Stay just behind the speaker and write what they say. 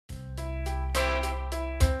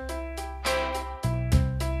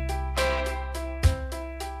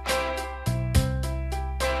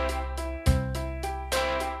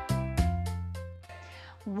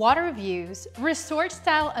water views,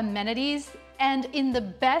 resort-style amenities, and in the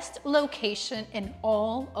best location in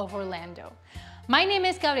all of Orlando. My name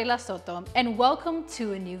is Gabriela Soto and welcome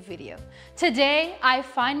to a new video. Today, I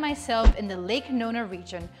find myself in the Lake Nona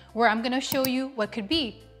region where I'm gonna show you what could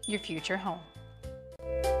be your future home.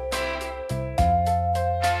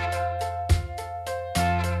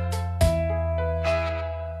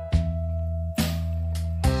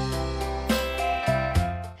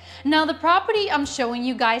 Now the property I'm showing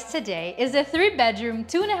you guys today is a 3-bedroom,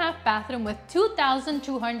 2.5 bathroom with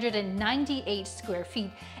 2,298 square feet,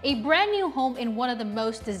 a brand new home in one of the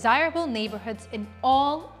most desirable neighborhoods in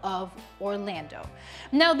all of Orlando.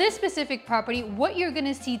 Now this specific property, what you're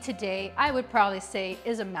gonna see today, I would probably say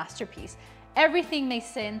is a masterpiece. Everything makes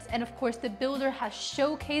sense, and of course the builder has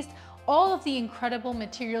showcased all of the incredible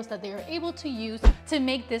materials that they are able to use to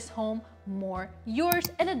make this home more yours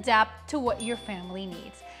and adapt to what your family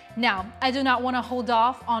needs. Now, I do not want to hold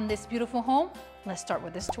off on this beautiful home. Let's start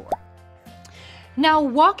with this tour. Now,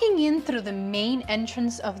 walking in through the main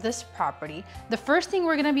entrance of this property, the first thing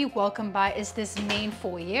we're gonna be welcomed by is this main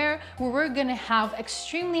foyer where we're gonna have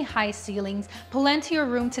extremely high ceilings, plenty of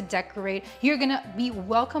room to decorate. You're gonna be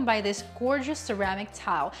welcomed by this gorgeous ceramic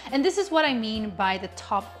tile. And this is what I mean by the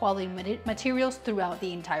top quality materials throughout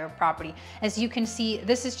the entire property. As you can see,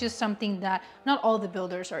 this is just something that not all the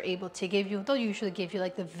builders are able to give you. They'll usually give you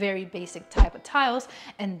like the very basic type of tiles,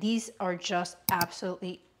 and these are just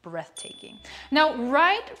absolutely breathtaking. Now,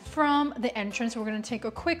 right from the entrance, we're gonna take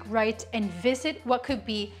a quick right and visit what could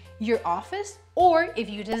be your office, or if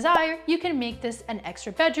you desire, you can make this an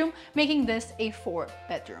extra bedroom, making this a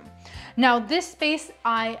 4-bedroom. Now, this space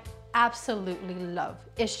I absolutely love.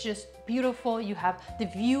 It's just beautiful. You have the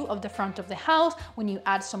view of the front of the house. When you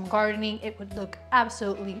add some gardening, it would look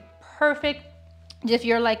absolutely perfect. If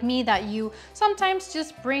you're like me, that you sometimes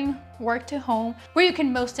just bring work to home, where you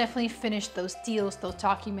can most definitely finish those deals, those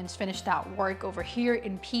documents, finish that work over here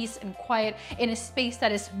in peace and quiet in a space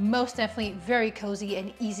that is most definitely very cozy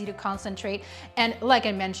and easy to concentrate. And like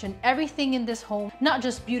I mentioned, everything in this home, not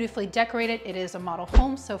just beautifully decorated, it is a model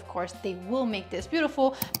home, so of course they will make this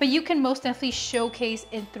beautiful, but you can most definitely showcase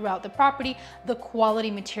it throughout the property, the quality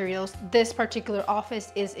materials. This particular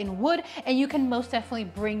office is in wood, and you can most definitely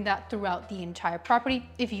bring that throughout the entire property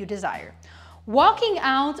if you desire. Walking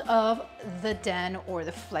out of the den or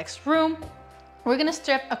the flex room, we're gonna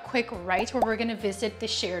step a quick right where we're gonna visit the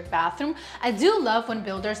shared bathroom. I do love when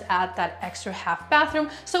builders add that extra half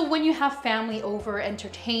bathroom, so when you have family over,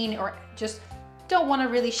 entertain, or just don't want to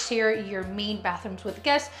really share your main bathrooms with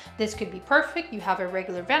guests, this could be perfect. You have a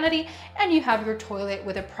regular vanity and you have your toilet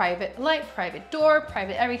with a private light, private door,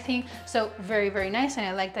 private everything. So very, very nice. And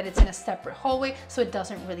I like that it's in a separate hallway so it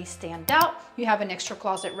doesn't really stand out. You have an extra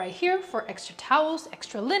closet right here for extra towels,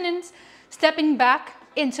 extra linens. Stepping back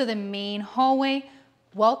into the main hallway,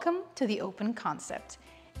 welcome to the open concept.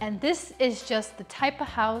 And this is just the type of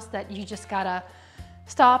house that you just gotta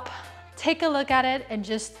stop, take a look at it, and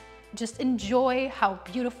just enjoy how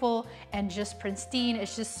beautiful and just pristine.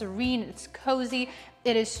 It's just serene, it's cozy.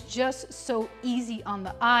 It is just so easy on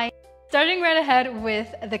the eye. Starting right ahead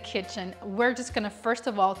with the kitchen, we're just gonna first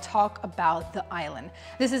of all talk about the island.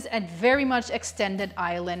 This is a very much extended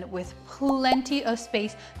island with plenty of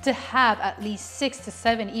space to have at least 6 to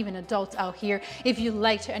 7 even adults out here. If you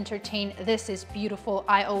like to entertain, this is beautiful.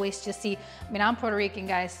 I always just see, I mean, I'm Puerto Rican,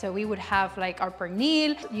 guys, so we would have like our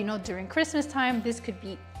pernil, you know, during Christmas time. This could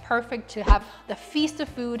be perfect to have the feast of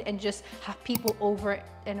food and just have people over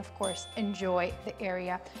and of course enjoy the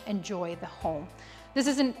area, enjoy the home. This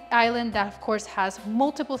is an island that of course has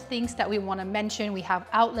multiple things that we want to mention. We have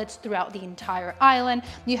outlets throughout the entire island.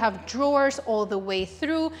 You have drawers all the way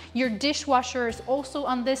through. Your dishwasher is also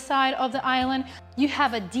on this side of the island. You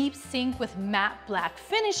have a deep sink with matte black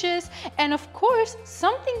finishes. And of course,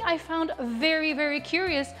 something I found very, very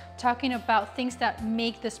curious, talking about things that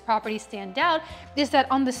make this property stand out, is that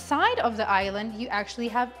on the side of the island, you actually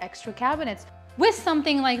have extra cabinets. With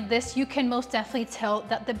something like this, you can most definitely tell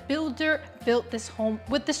that the builder built this home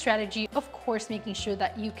with the strategy, of course, making sure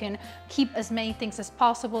that you can keep as many things as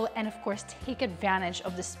possible and of course, take advantage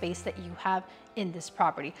of the space that you have in this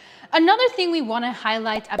property. Another thing we want to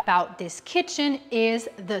highlight about this kitchen is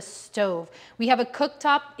the stove. We have a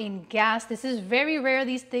cooktop in gas. This is very rare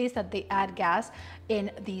these days that they add gas in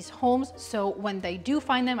these homes. So when they do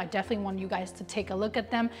find them, I definitely want you guys to take a look at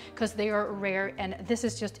them because they are rare. And this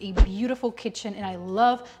is just a beautiful kitchen. And I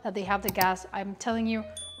love that they have the gas. I'm telling you,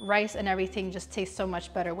 rice and everything just tastes so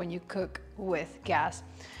much better when you cook with gas.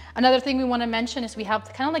 Another thing we want to mention is we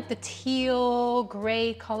have kind of like the teal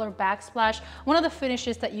gray color backsplash, one of the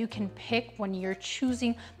finishes that you can pick when you're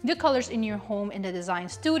choosing the colors in your home in the design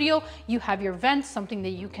studio. You have your vents, something that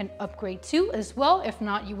you can upgrade to as well. If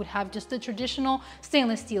not, you would have just the traditional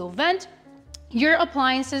stainless steel vent. Your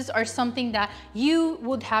appliances are something that you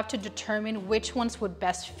would have to determine which ones would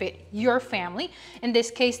best fit your family. In this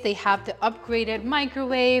case, they have the upgraded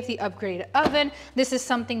microwave, the upgraded oven. This is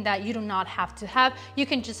something that you do not have to have. You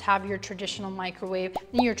can just have your traditional microwave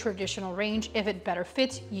and your traditional range if it better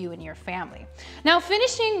fits you and your family. Now,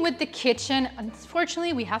 finishing with the kitchen,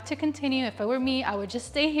 unfortunately, we have to continue. If it were me, I would just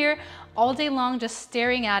stay here all day long just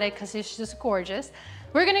staring at it because it's just gorgeous.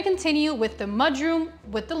 We're gonna continue with the mudroom,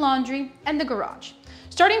 with the laundry, and the garage.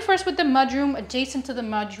 Starting first with the mudroom, adjacent to the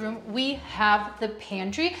mudroom, we have the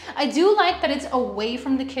pantry. I do like that it's away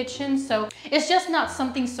from the kitchen, so it's just not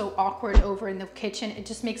something so awkward over in the kitchen. It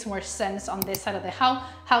just makes more sense on this side of the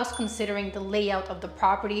house considering the layout of the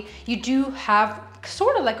property. You do have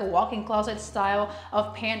sort of like a walk-in closet style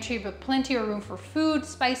of pantry, but plenty of room for food,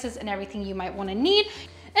 spices, and everything you might wanna need.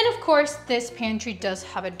 And of course, this pantry does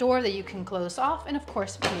have a door that you can close off and of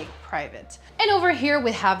course make private. And over here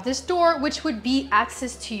we have this door, which would be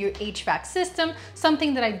access to your HVAC system.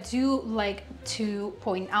 Something that I do like to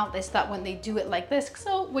point out is that when they do it like this,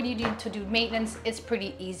 so when you need to do maintenance, it's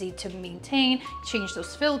pretty easy to maintain, change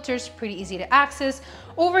those filters, pretty easy to access.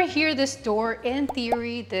 Over here, this door, in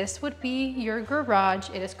theory, this would be your garage.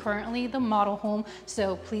 It is currently the model home,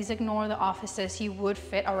 so please ignore the offices. You would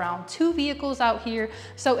fit around 2 vehicles out here.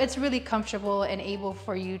 So it's really comfortable and able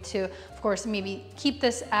for you to, of course, maybe keep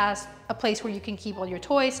this as a place where you can keep all your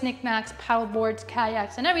toys, knickknacks, paddle boards,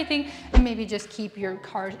 kayaks, and everything, and maybe just keep your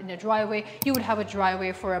cars in the driveway. You would have a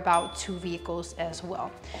driveway for about 2 vehicles as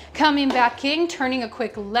well. Coming back in, turning a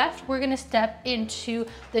quick left, we're gonna step into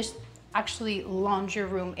this actually laundry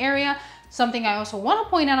room area. Something I also want to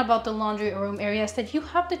point out about the laundry room area is that you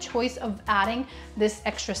have the choice of adding this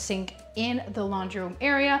extra sink in the laundry room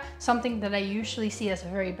area, something that I usually see as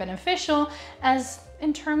very beneficial, as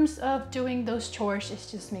in terms of doing those chores, it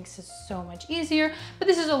just makes it so much easier. But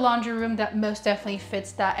this is a laundry room that most definitely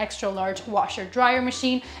fits that extra large washer dryer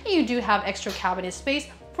machine, and you do have extra cabinet space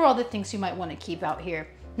for all the things you might want to keep out here.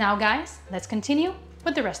 Now guys, let's continue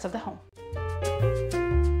with the rest of the home.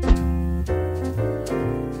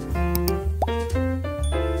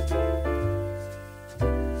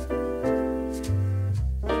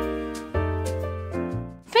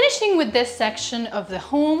 Finishing with this section of the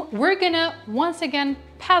home, we're gonna once again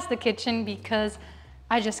pass the kitchen because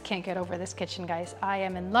I just can't get over this kitchen, guys. I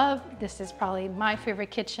am in love. This is probably my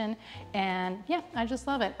favorite kitchen, and yeah, I just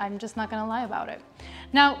love it. I'm just not gonna lie about it.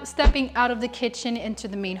 Now, stepping out of the kitchen into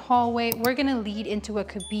the main hallway, we're gonna lead into what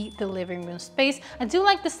could be the living room space. I do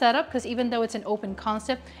like the setup because even though it's an open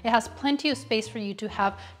concept, it has plenty of space for you to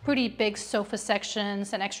have pretty big sofa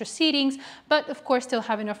sections and extra seatings, but of course still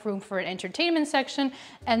have enough room for an entertainment section.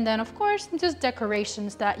 And then of course, just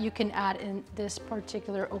decorations that you can add in this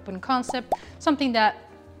particular open concept, something that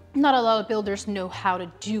not a lot of builders know how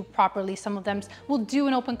to do properly. Some of them will do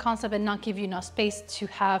an open concept and not give you enough space to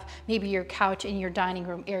have maybe your couch and your dining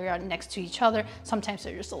room area next to each other. Sometimes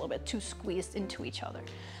they're just a little bit too squeezed into each other.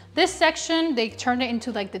 This section, they turned it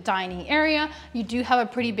into like the dining area. You do have a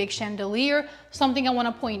pretty big chandelier. Something I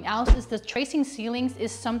want to point out is the tracing ceilings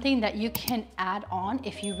is something that you can add on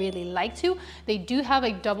if you really like to. They do have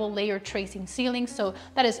a double layer tracing ceiling, so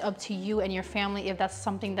that is up to you and your family if that's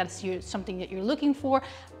something something that you're looking for.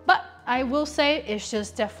 But I will say it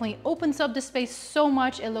just definitely opens up the space so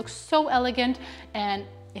much. It looks so elegant, and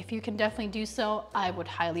if you can definitely do so, I would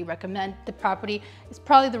highly recommend the property. It's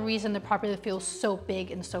probably the reason the property feels so big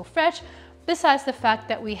and so fresh, besides the fact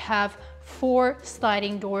that we have 4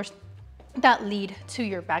 sliding doors that lead to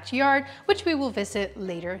your backyard, which we will visit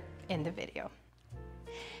later in the video.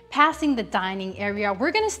 Passing the dining area,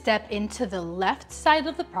 we're gonna step into the left side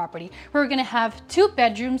of the property. We're gonna have 2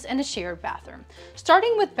 bedrooms and a shared bathroom.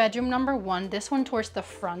 Starting with bedroom number 1, this one towards the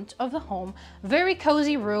front of the home. Very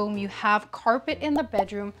cozy room. You have carpet in the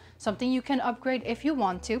bedroom, something you can upgrade if you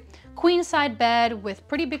want to. Queen side bed with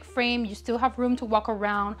pretty big frame. You still have room to walk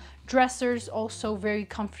around. Dressers also very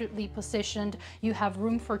comfortably positioned. You have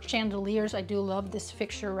room for chandeliers. I do love this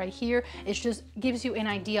fixture right here. It just gives you an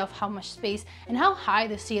idea of how much space and how high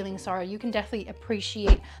the ceilings are. You can definitely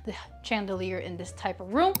appreciate the chandelier in this type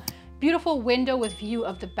of room. Beautiful window with view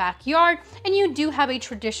of the backyard, and you do have a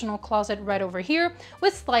traditional closet right over here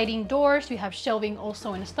with sliding doors. You have shelving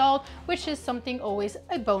also installed, which is something always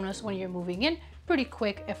a bonus when you're moving in. Pretty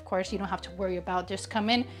quick, of course, you don't have to worry about just come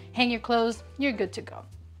in, hang your clothes, you're good to go.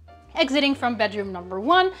 Exiting from bedroom number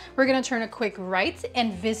 1, we're gonna turn a quick right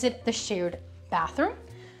and visit the shared bathroom.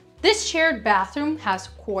 This shared bathroom has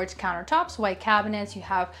quartz countertops, white cabinets, you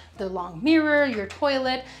have the long mirror, your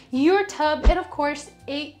toilet, your tub, and of course,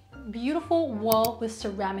 a beautiful wall with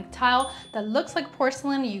ceramic tile that looks like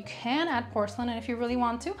porcelain. You can add porcelain if you really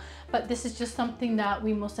want to, but this is just something that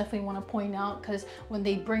we most definitely want to point out because when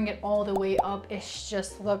they bring it all the way up, it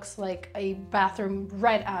just looks like a bathroom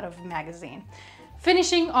right out of a magazine.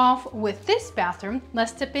 Finishing off with this bathroom,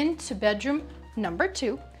 let's step into bedroom number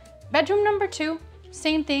 2. Bedroom number 2,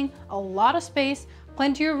 same thing, a lot of space,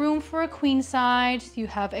 plenty of room for a queen size. You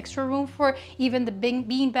have extra room for even the big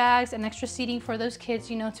bean bags and extra seating for those kids,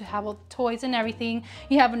 you know, to have all the toys and everything.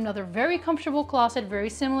 You have another very comfortable closet, very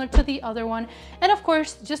similar to the other one. And of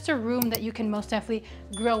course, just a room that you can most definitely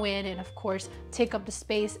grow in and of course, take up the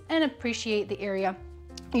space and appreciate the area.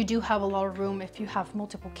 You do have a lot of room if you have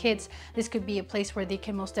multiple kids. This could be a place where they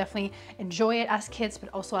can most definitely enjoy it as kids, but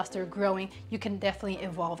also as they're growing, you can definitely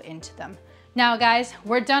evolve into them. Now guys,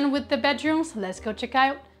 we're done with the bedrooms. Let's go check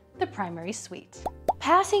out the primary suite.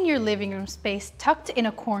 Passing your living room space tucked in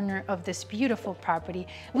a corner of this beautiful property,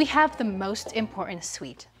 we have the most important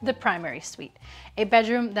suite, the primary suite. A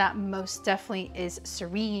bedroom that most definitely is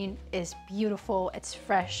serene, is beautiful, it's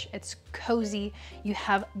fresh, it's cozy. You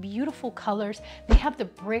have beautiful colors. They have the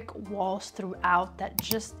brick walls throughout that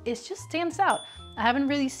just stands out. I haven't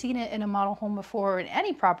really seen it in a model home before or in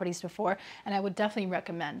any properties before, and I would definitely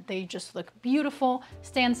recommend. They just look beautiful,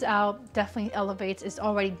 stands out, definitely elevates. It's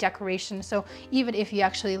already decoration, so even if you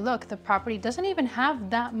actually look, the property doesn't even have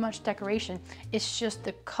that much decoration. It's just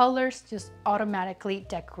the colors just automatically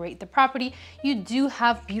decorate the property. You do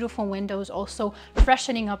have beautiful windows also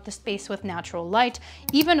freshening up the space with natural light.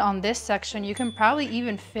 Even on this section, you can probably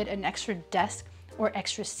even fit an extra desk or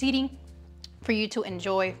extra seating for you to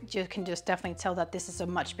enjoy. You can just definitely tell that this is a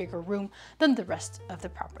much bigger room than the rest of the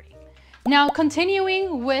property. Now,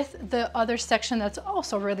 continuing with the other section that's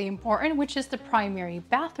also really important, which is the primary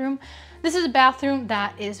bathroom. This is a bathroom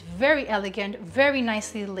that is very elegant, very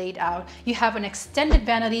nicely laid out. You have an extended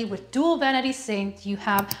vanity with dual vanity sinks. You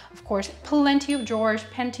have, of course, plenty of drawers,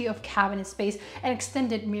 plenty of cabinet space, an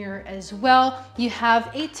extended mirror as well. You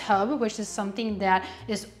have a tub, which is something that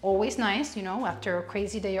is always nice, you know, after a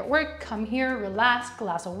crazy day at work, come here, relax,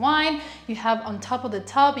 glass of wine. You have on top of the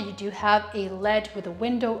tub, you do have a ledge with a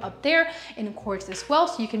window up there in quartz as well,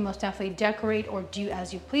 so you can most definitely decorate or do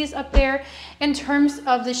as you please up there. In terms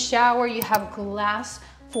of the shower, you have glass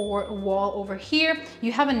for a wall over here.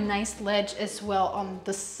 You have a nice ledge as well on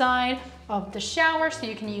the side of the shower, so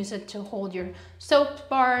you can use it to hold your soap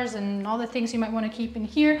bars and all the things you might want to keep in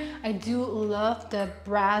here. I do love the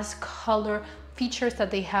brass color features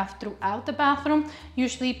that they have throughout the bathroom.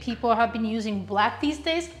 Usually people have been using black these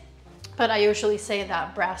days, but I usually say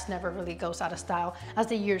that brass never really goes out of style. As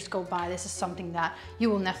the years go by, this is something that you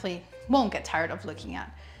will definitely won't get tired of looking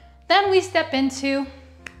at. Then we step into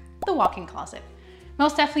the walk-in closet.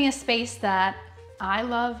 Most definitely a space that I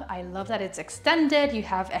love. I love that it's extended. You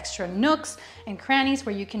have extra nooks and crannies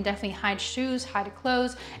where you can definitely hide shoes, hide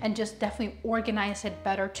clothes, and just definitely organize it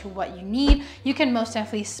better to what you need. You can most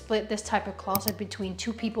definitely split this type of closet between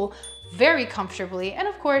 2 people very comfortably, and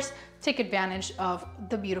of course, take advantage of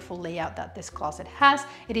the beautiful layout that this closet has.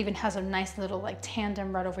 It even has a nice little like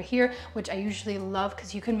tandem right over here, which I usually love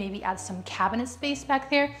because you can maybe add some cabinet space back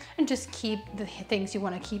there and just keep the things you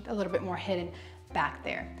want to keep a little bit more hidden back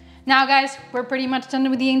there. Now guys, we're pretty much done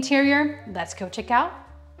with the interior. Let's go check out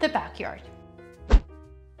the backyard.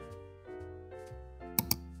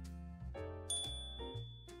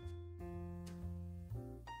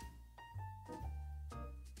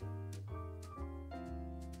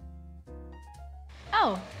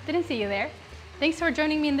 Oh, didn't see you there. Thanks for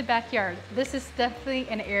joining me in the backyard. This is definitely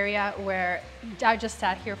an area where I just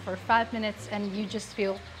sat here for 5 minutes and you just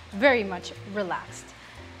feel very much relaxed.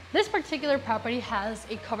 This particular property has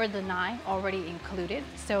a covered lanai already included,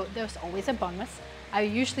 so there's always a bonus. I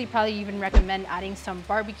usually probably even recommend adding some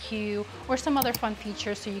barbecue or some other fun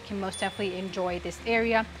features so you can most definitely enjoy this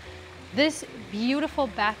area. This beautiful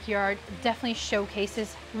backyard definitely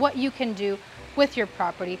showcases what you can do with your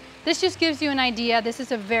property. This just gives you an idea. This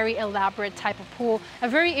is a very elaborate type of pool, a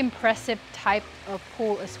very impressive type of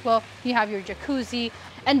pool as well. You have your jacuzzi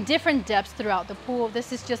and different depths throughout the pool.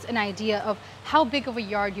 This is just an idea of how big of a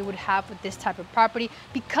yard you would have with this type of property.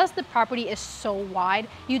 Because the property is so wide,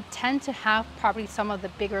 you tend to have probably some of the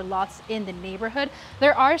bigger lots in the neighborhood.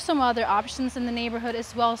 There are some other options in the neighborhood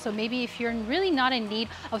as well, so maybe if you're really not in need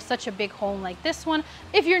of such a big home like this one,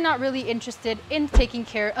 if you're not really interested in taking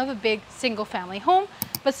care of a big single family family home.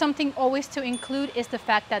 But something always to include is the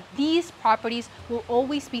fact that these properties will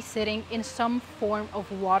always be sitting in some form of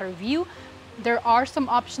water view. There are some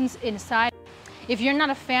options inside if you're not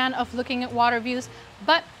a fan of looking at water views,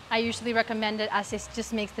 but I usually recommend it as it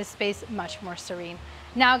just makes this space much more serene.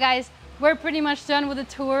 Now guys, we're pretty much done with the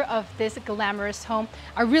tour of this glamorous home.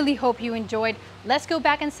 I really hope you enjoyed. Let's go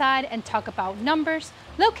back inside and talk about numbers,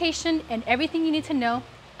 location, and everything you need to know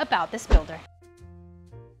about this builder.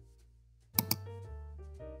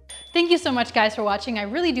 Thank you so much guys for watching. I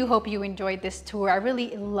really do hope you enjoyed this tour. I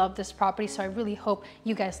really love this property, so I really hope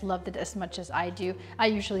you guys loved it as much as I do. I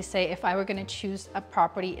usually say if I were gonna choose a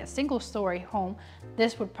property, a single story home,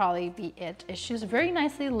 this would probably be it. It's just very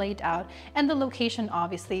nicely laid out, and the location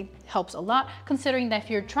obviously helps a lot considering that if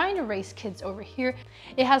you're trying to raise kids over here,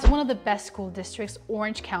 it has one of the best school districts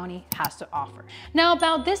Orange County has to offer. Now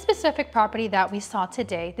about this specific property that we saw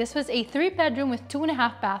today, this was a 3-bedroom with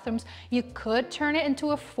 2.5 bathrooms. You could turn it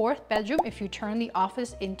into a 4th bedroom if you turn the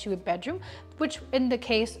office into a bedroom, which in the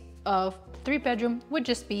case of 3-bedroom would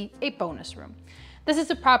just be a bonus room. This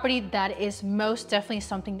is a property that is most definitely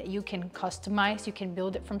something that you can customize. You can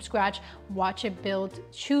build it from scratch, watch it build,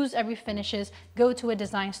 choose every finishes, go to a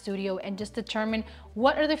design studio and just determine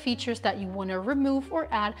what are the features that you want to remove or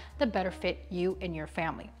add that better fit you and your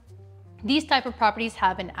family. These type of properties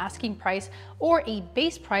have an asking price or a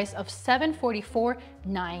base price of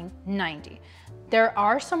 $744,990. There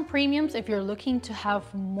are some premiums if you're looking to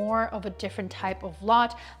have more of a different type of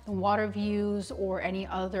lot. The water views or any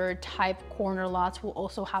other type corner lots will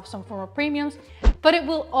also have some form of premiums, but it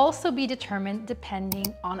will also be determined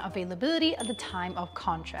depending on availability at the time of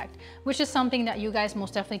contract, which is something that you guys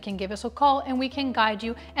most definitely can give us a call and we can guide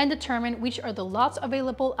you and determine which are the lots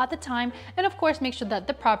available at the time, and of course make sure that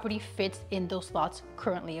the property fits in those lots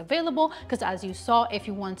currently available, because as you saw, if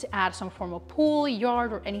you want to add some form of pool,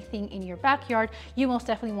 yard, or anything in your backyard, you most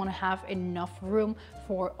definitely want to have enough room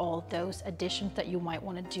for all those additions that you might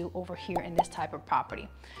want to do over here in this type of property.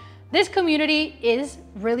 This community is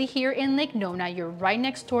really here in Lake Nona. You're right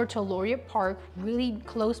next door to Laureate Park, really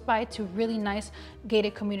close by to really nice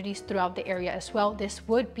gated communities throughout the area as well. This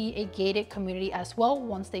would be a gated community as well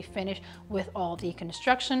once they finish with all the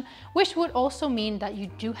construction, which would also mean that you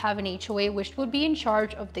do have an HOA which would be in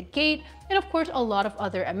charge of the gate, and of course a lot of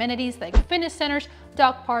other amenities like fitness centers,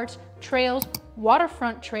 dog parks, trails,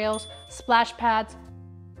 waterfront trails, splash pads,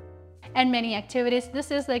 and many activities. This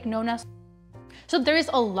is Lake Nona. So there is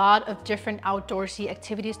a lot of different outdoorsy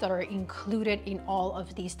activities that are included in all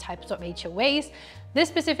of these types of HOAs. This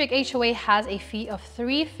specific HOA has a fee of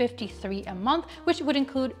 $353 a month, which would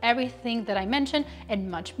include everything that I mentioned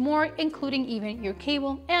and much more, including even your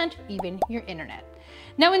cable and even your internet.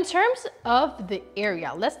 Now, in terms of the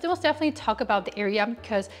area, let's most definitely talk about the area,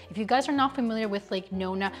 because if you guys are not familiar with Lake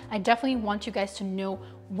Nona, I definitely want you guys to know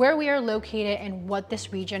where we are located and what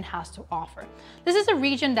this region has to offer. This is a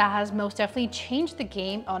region that has most definitely changed the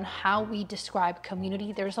game on how we describe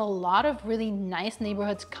community. There's a lot of really nice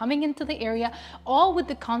neighborhoods coming into the area, all with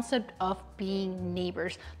the concept of being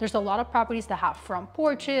neighbors. There's a lot of properties that have front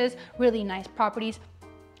porches, really nice properties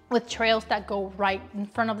with trails that go right in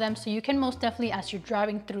front of them. So you can most definitely, as you're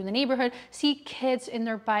driving through the neighborhood, see kids in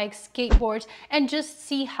their bikes, skateboards, and just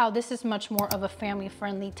see how this is much more of a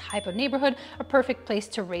family-friendly type of neighborhood, a perfect place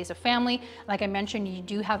to raise a family. Like I mentioned, you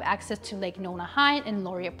do have access to Lake Nona High and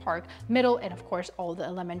Laureate Park Middle, and of course, all the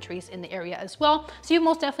elementaries in the area as well. So you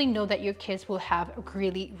most definitely know that your kids will have a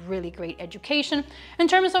really, really great education. In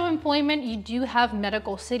terms of employment, you do have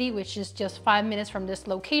Medical City, which is just 5 minutes from this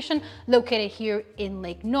location, located here in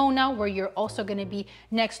Lake Nona, where you're also going to be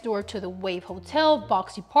next door to the Wave Hotel,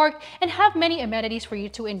 Boxy Park, and have many amenities for you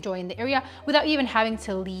to enjoy in the area without even having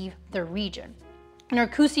to leave the region.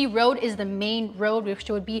 Narcoossee Road is the main road, which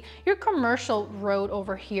would be your commercial road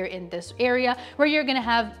over here in this area, where you're gonna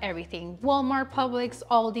have everything: Walmart, Publix,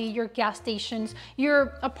 Aldi, your gas stations,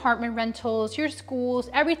 your apartment rentals, your schools.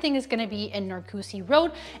 Everything is gonna be in Narcoossee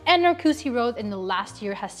Road. And Narcoossee Road in the last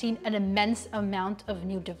year has seen an immense amount of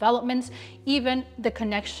new developments, even the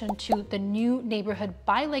connection to the new neighborhood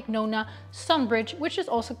by Lake Nona, Sunbridge, which is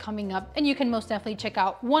also coming up, and you can most definitely check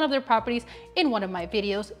out one of their properties in one of my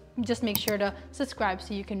videos. Just make sure to subscribe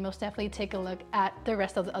so you can most definitely take a look at the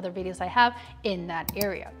rest of the other videos I have in that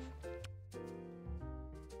area.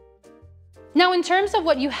 Now, in terms of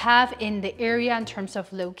what you have in the area, in terms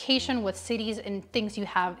of location, what cities and things you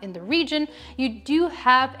have in the region, you do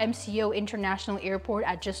have MCO International Airport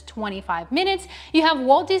at just 25 minutes. You have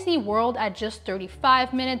Walt Disney World at just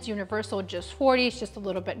 35 minutes, Universal just 40. It's just a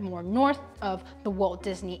little bit more north of the Walt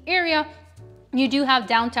Disney area. You do have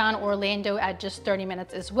downtown Orlando at just 30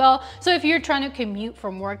 minutes as well. So if you're trying to commute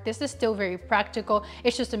from work, this is still very practical.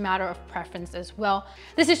 It's just a matter of preference as well.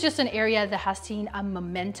 This is just an area that has seen a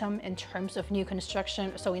momentum in terms of new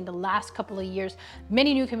construction. So in the last couple of years,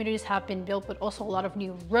 many new communities have been built, but also a lot of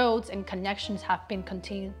new roads and connections have been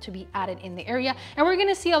continued to be added in the area. And we're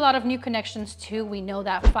gonna see a lot of new connections too. We know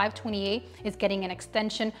that 528 is getting an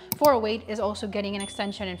extension, 408 is also getting an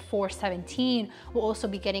extension, and 417 will also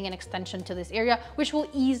be getting an extension to this area, which will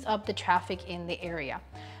ease up the traffic in the area.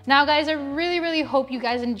 Now guys, I really hope you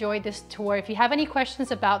guys enjoyed this tour. If you have any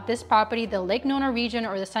questions about this property, the Lake Nona region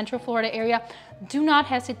or the Central Florida area, do not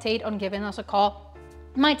hesitate on giving us a call.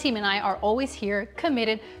 My team and I are always here,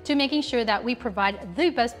 committed to making sure that we provide the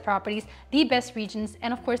best properties, the best regions,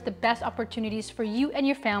 and of course the best opportunities for you and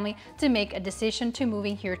your family to make a decision to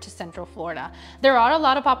moving here to Central Florida. There are a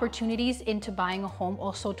lot of opportunities into buying a home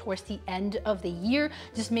also towards the end of the year.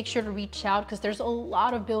 Just make sure to reach out because there's a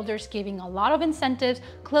lot of builders giving a lot of incentives,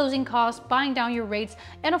 closing costs, buying down your rates,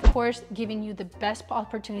 and of course giving you the best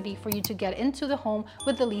opportunity for you to get into the home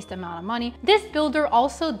with the least amount of money. This builder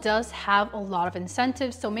also does have a lot of incentives,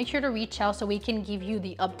 so make sure to reach out so we can give you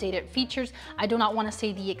the updated features. I do not want to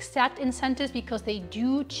say the exact incentives because they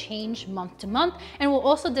do change month to month and will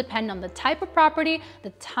also depend on the type of property, the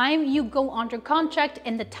time you go under contract,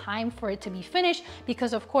 and the time for it to be finished,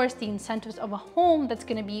 because of course the incentives of a home that's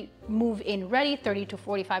going to be move-in ready 30 to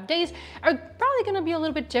 45 days are probably going to be a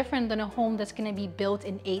little bit different than a home that's going to be built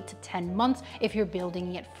in 8 to 10 months if you're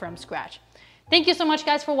building it from scratch. Thank you so much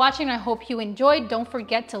guys for watching. I hope you enjoyed. Don't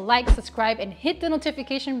forget to like, subscribe, and hit the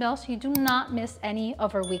notification bell so you do not miss any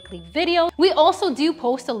of our weekly videos. We also do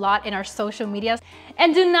post a lot in our social medias.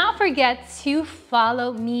 And do not forget to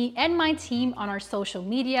follow me and my team on our social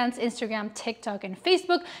medias, Instagram, TikTok, and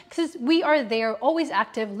Facebook, because we are there always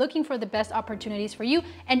active looking for the best opportunities for you.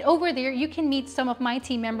 And over there, you can meet some of my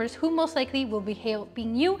team members who most likely will be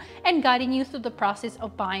helping you and guiding you through the process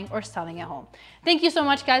of buying or selling a home. Thank you so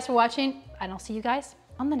much guys for watching, and I'll see you guys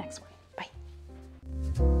on the next one.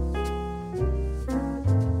 Bye.